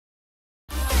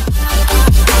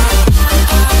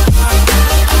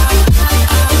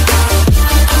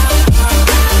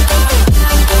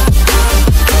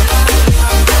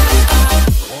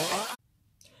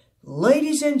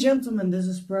gentlemen, this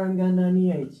is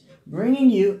PrimeGuy98,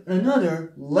 bringing you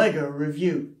another LEGO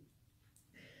review.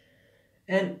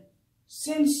 And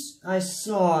since I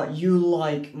saw you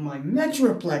like my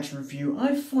Metroplex review,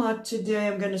 I thought today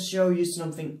I'm gonna show you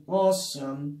something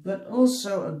awesome, but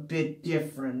also a bit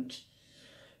different.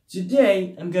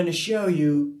 Today, I'm gonna show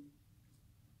you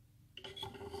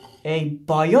a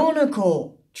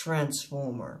bionicle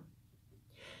transformer.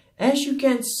 As you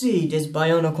can see, this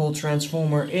bionicle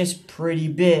transformer is pretty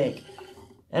big.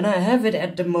 And I have it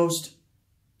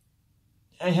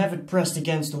pressed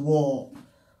against the wall.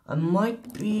 I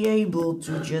might be able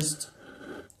to just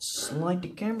slide the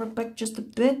camera back just a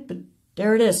bit, but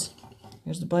there it is.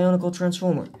 Here's the bionicle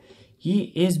transformer. He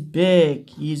is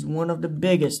big. He's one of the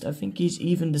biggest. I think he's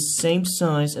even the same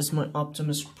size as my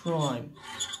Optimus Prime.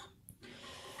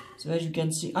 So as you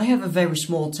can see, I have a very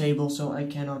small table, so I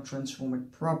cannot transform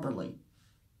it properly.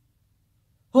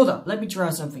 Hold up, let me try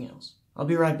something else. I'll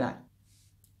be right back.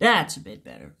 That's a bit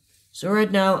better. So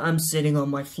right now, I'm sitting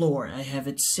on my floor. I have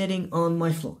it sitting on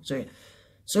my floor. So yeah,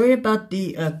 sorry about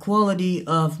the quality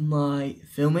of my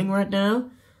filming right now.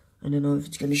 I don't know if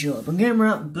it's gonna show up on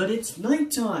camera, but it's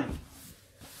nighttime.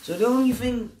 So the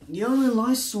only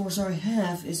light source I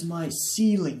have is my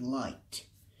ceiling light.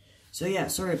 So yeah,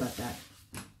 sorry about that.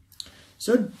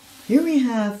 So here we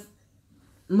have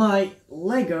my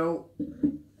Lego,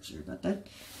 sorry about that,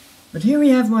 but here we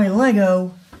have my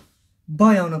Lego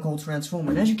bionicle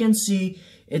transformer. And as you can see,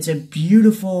 it's a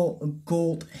beautiful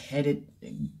gold-headed,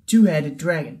 two-headed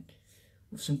dragon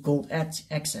with some gold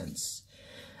accents.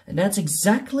 And that's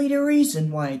exactly the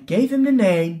reason why I gave him the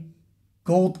name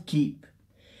Gold Keep.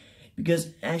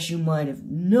 Because as you might have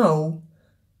known,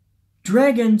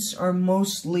 dragons are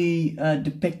mostly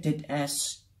depicted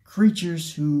as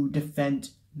creatures who defend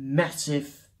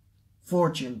massive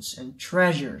fortunes and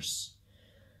treasures,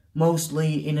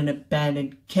 mostly in an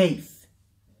abandoned cave,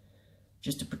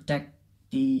 just to protect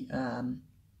the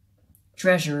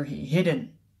treasure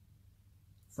hidden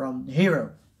from the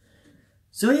hero.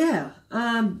 So yeah,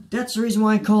 that's the reason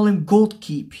why I call him Gold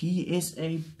Keep. He is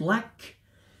a black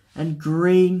and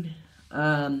green,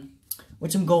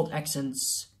 with some gold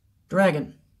accents,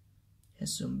 dragon.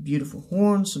 Has some beautiful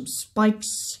horns, some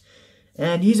spikes,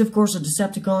 and he's of course a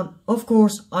Decepticon. Of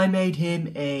course, I made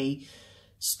him a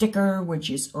sticker which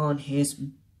is on his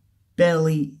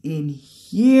belly in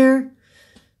here.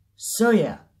 So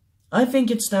yeah, I think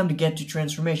it's time to get to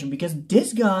transformation, because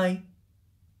this guy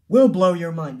will blow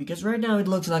your mind. Because right now it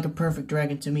looks like a perfect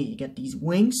dragon to me. You get these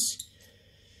wings.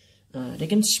 They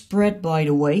can spread, by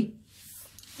the way.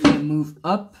 They move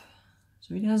up,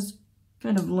 so it has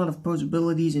kind of a lot of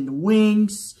possibilities in the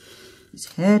wings. His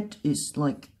head is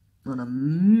like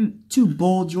on two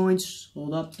ball joints.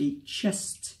 Hold up, the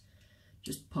chest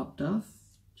just popped off.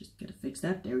 Just gotta fix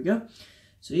that. There we go.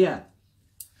 So yeah,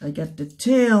 I got the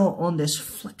tail on this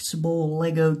flexible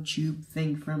Lego tube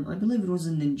thing from, I believe it was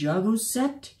a Ninjago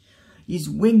set. These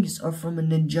wings are from a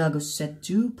Ninjago set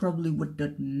too, probably with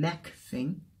that mech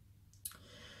thing.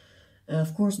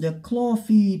 Of course, the claw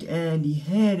feet and the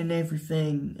head and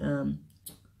everything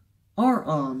are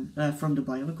on from the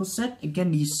bionicle set.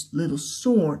 Again, these little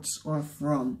swords are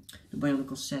from the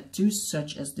bionicle set too,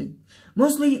 such as the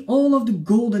mostly all of the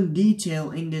golden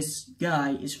detail in this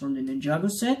guy is from the Ninjago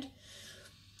set.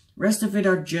 Rest of it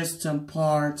are just some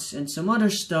parts, and some other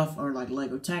stuff are like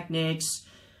Lego Technics,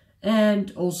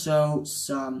 and also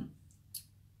some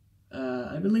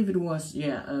I believe it was,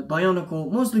 yeah,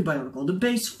 bionicle, mostly bionicle. The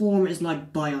base form is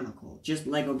like bionicle, just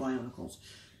Lego bionicles.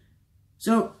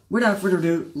 So, without further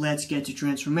ado, let's get to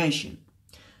transformation.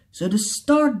 So to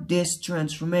start this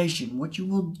transformation, what you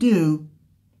will do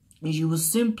is you will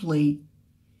simply,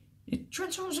 it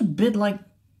transforms a bit like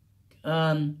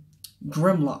Grimlock,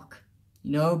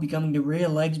 you know, becoming the rear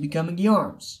legs, becoming the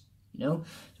arms, you know.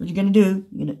 So what you're gonna do,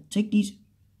 you're gonna take these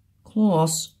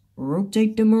claws,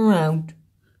 rotate them around,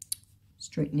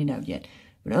 straighten it out yet.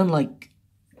 But unlike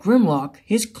Grimlock,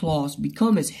 his claws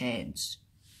become his hands.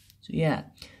 So yeah,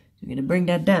 so we're gonna bring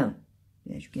that down,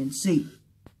 as you can see.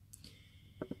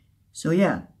 So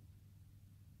yeah,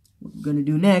 what we're gonna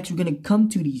do next, we're gonna come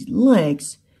to these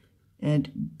legs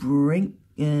and we're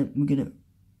gonna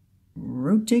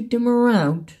rotate them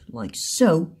around like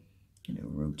so. Gonna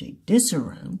rotate this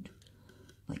around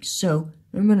like so.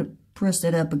 I'm gonna press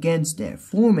that up against there,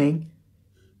 forming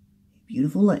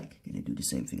beautiful leg. Gonna do the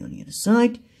same thing on the other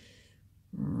side.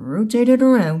 Rotate it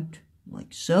around,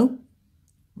 like so.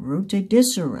 Rotate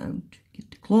this around. Get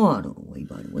the claw out of the way,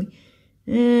 by the way.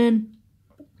 And,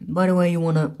 by the way, you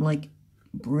wanna, like,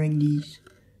 bring these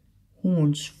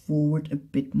horns forward a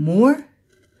bit more.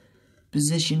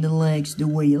 Position the legs the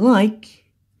way you like.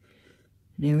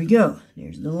 There we go.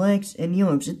 There's the legs and the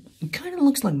arms. It kind of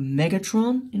looks like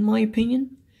Megatron, in my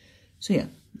opinion. So yeah,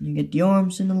 you get the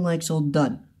arms and the legs all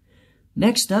done.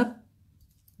 Next up,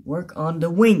 work on the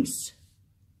wings.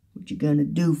 What you're gonna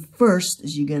do first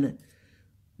is you're gonna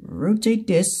rotate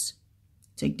this.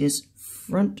 Take this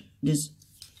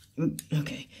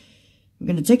okay. We're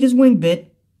gonna take this wing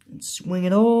bit and swing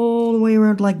it all the way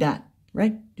around like that,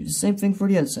 right? Do the same thing for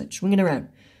the other side. Swing it around.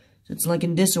 So it's like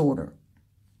in this order,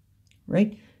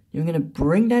 right? You're gonna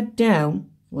bring that down,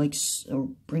 like, or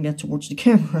bring that towards the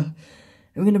camera.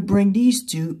 And we're gonna bring these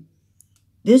two.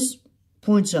 This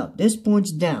points up, this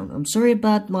points down. I'm sorry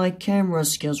about my camera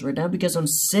skills right now because I'm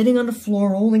sitting on the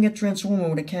floor holding a transformer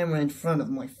with a camera in front of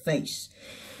my face.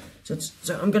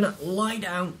 So I'm gonna lie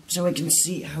down so I can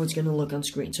see how it's gonna look on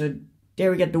screen. So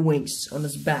there we get the wings on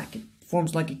his back. It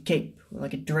forms like a cape, or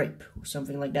like a drape, or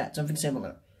something like that, something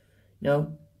similar.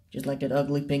 No, just like that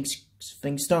ugly pink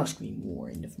thing Starscream wore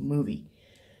in the movie.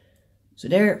 So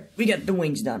there we get the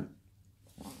wings done.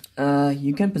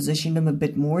 You can position them a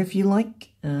bit more if you like.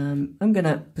 I'm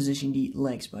gonna position the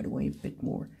legs, by the way, a bit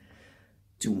more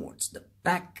towards the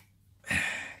back.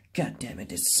 God damn it,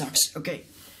 this sucks. Okay,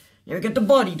 here we get the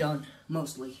body done,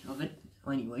 mostly of it,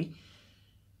 anyway.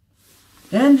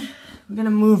 Then, we're gonna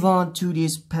move on to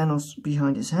these panels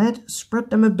behind his head, spread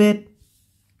them a bit.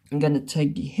 I'm gonna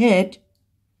take the head,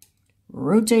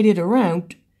 rotate it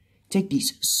around, take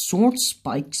these sword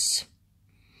spikes,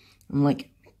 and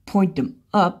like point them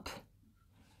up,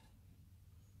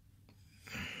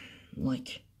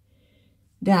 like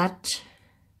that.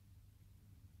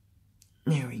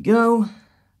 There we go.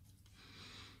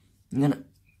 I'm gonna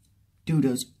do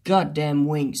those goddamn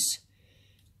wings.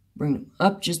 Bring them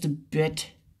up just a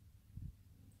bit.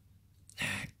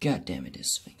 God damn it,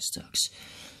 this thing sucks.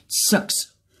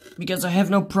 Sucks. Because I have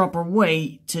no proper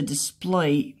way to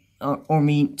display,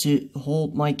 to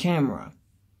hold my camera.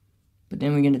 But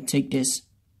then we're gonna take this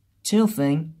tail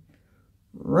thing,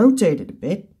 rotate it a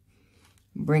bit,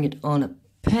 bring it on a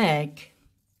peg,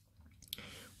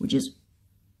 which is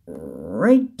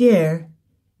right there.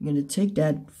 I'm gonna take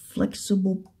that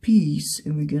flexible piece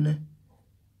and we're gonna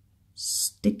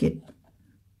stick it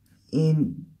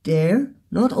in there.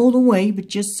 Not all the way, but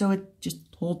just so it just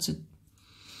holds it.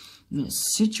 I'm gonna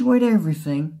situate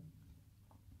everything.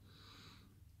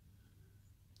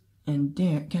 And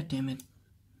there, god damn it.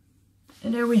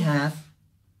 And there we have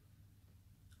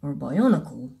our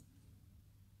bionicle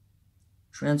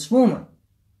transformer.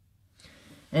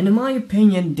 And in my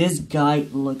opinion, this guy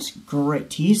looks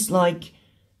great. He's like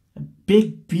a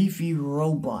big beefy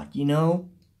robot, you know?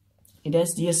 It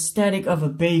has the aesthetic of a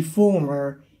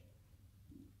Bayformer,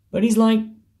 but he's like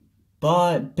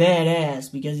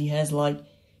badass because he has like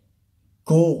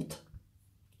gold.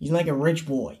 He's like a rich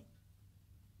boy.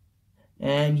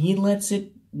 And he lets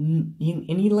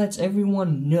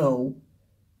everyone know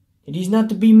that he's not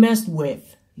to be messed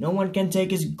with. No one can take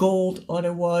his gold,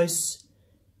 otherwise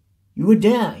you would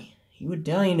die. He would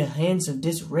die in the hands of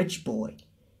this rich boy.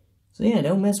 So yeah,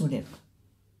 don't mess with him.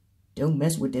 Don't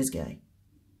mess with this guy.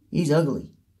 He's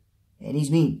ugly. And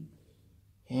he's mean.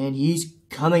 And he's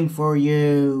coming for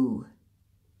you.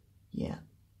 Yeah.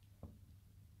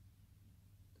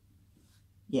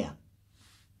 Yeah.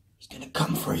 He's gonna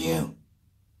come for you.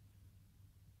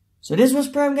 So this was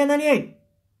Prime Guy 98.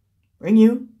 Bring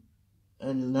you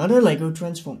another Lego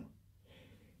Transformer.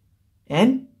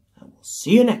 And I will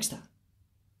see you next time.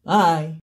 Bye.